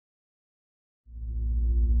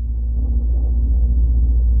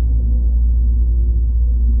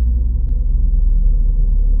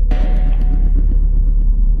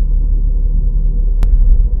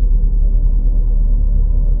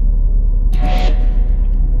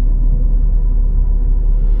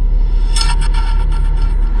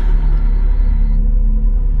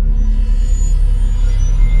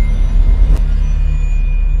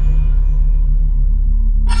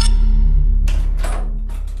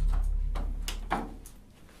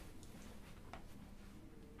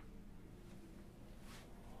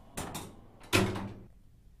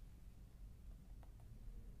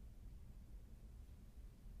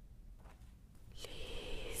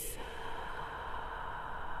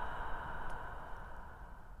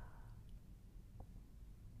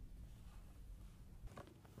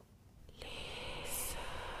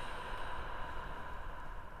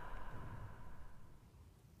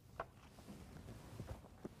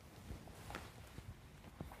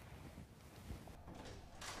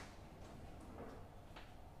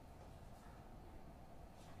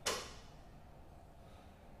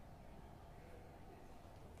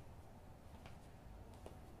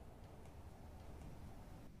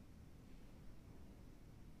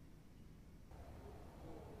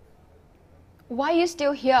Why are you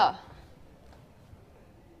still here?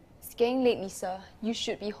 It's getting late, Lisa. You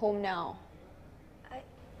should be home now.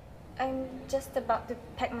 I'm just about to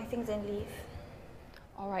pack my things and leave.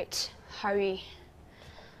 Alright, hurry.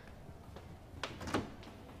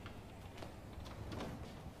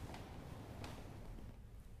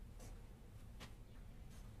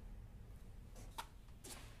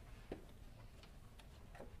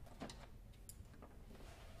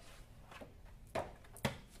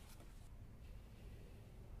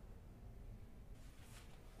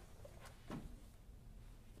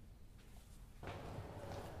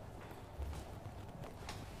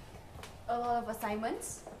 A lot of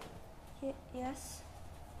assignments? Yes.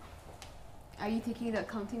 Are you taking the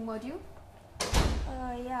accounting module?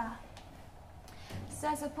 Yeah. So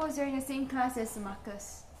I suppose you're in the same class as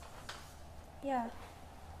Marcus. Yeah.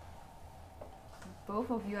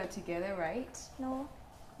 Both of you are together, right? No,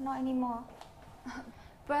 not anymore.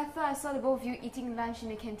 But I thought I saw the both of you eating lunch in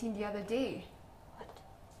the canteen the other day. What?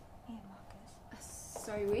 Me and Marcus.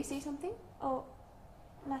 Sorry, will you say something? Oh,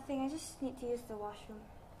 nothing. I just need to use the washroom.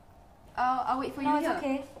 I'll wait for you No, here. it's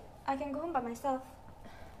okay. I can go home by myself.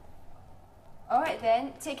 Alright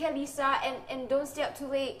then, take care Lisa, and don't stay up too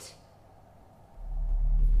late.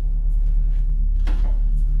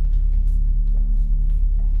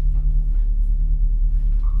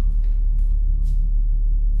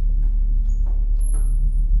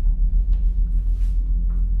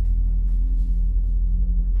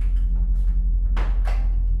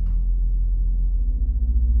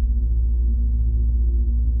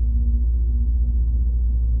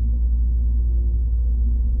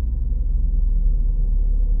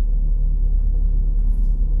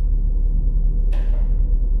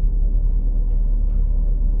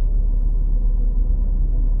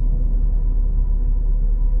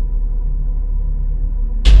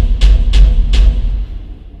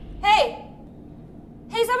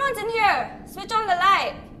 In here! Switch on the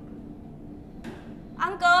light!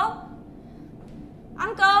 Uncle?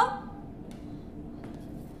 Uncle?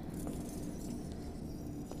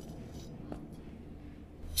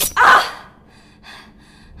 Ah!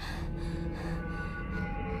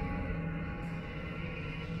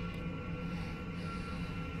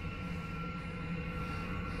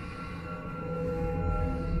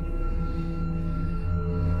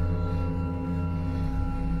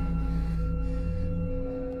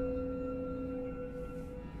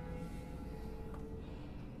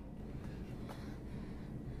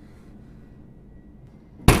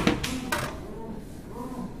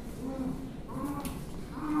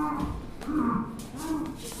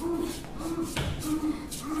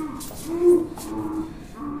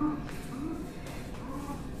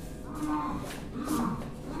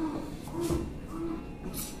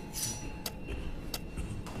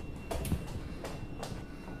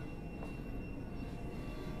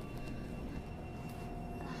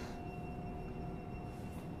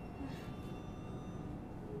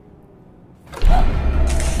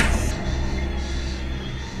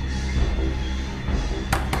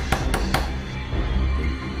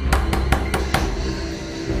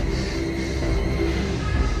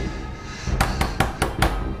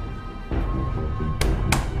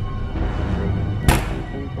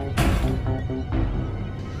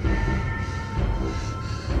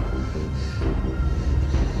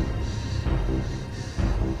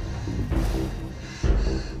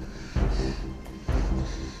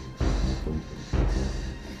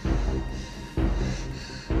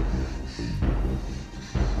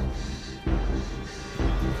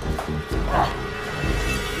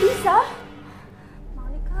 Lisa?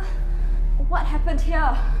 Monica? What happened here?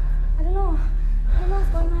 I don't know. I don't know what's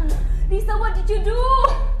going on. Lisa, what did you do?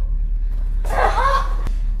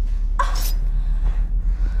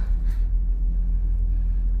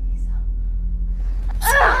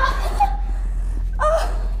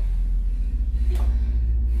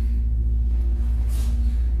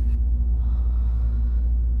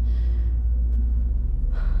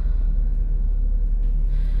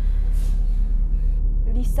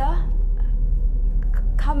 Lisa,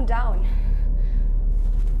 calm down.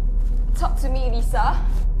 Talk to me, Lisa.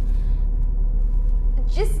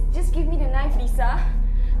 Just give me the knife, Lisa.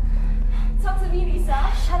 Talk to me, Lisa.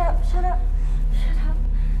 Shut up, shut up, shut up,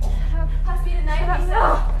 shut up. Pass me the knife, Shut Lisa.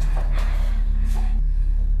 up,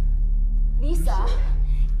 Lisa,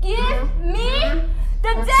 give me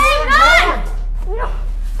the dang knife! no.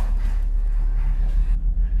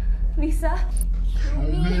 Lisa, kill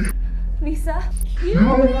me. Lisa,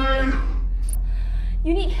 kill me.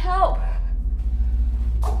 You need help.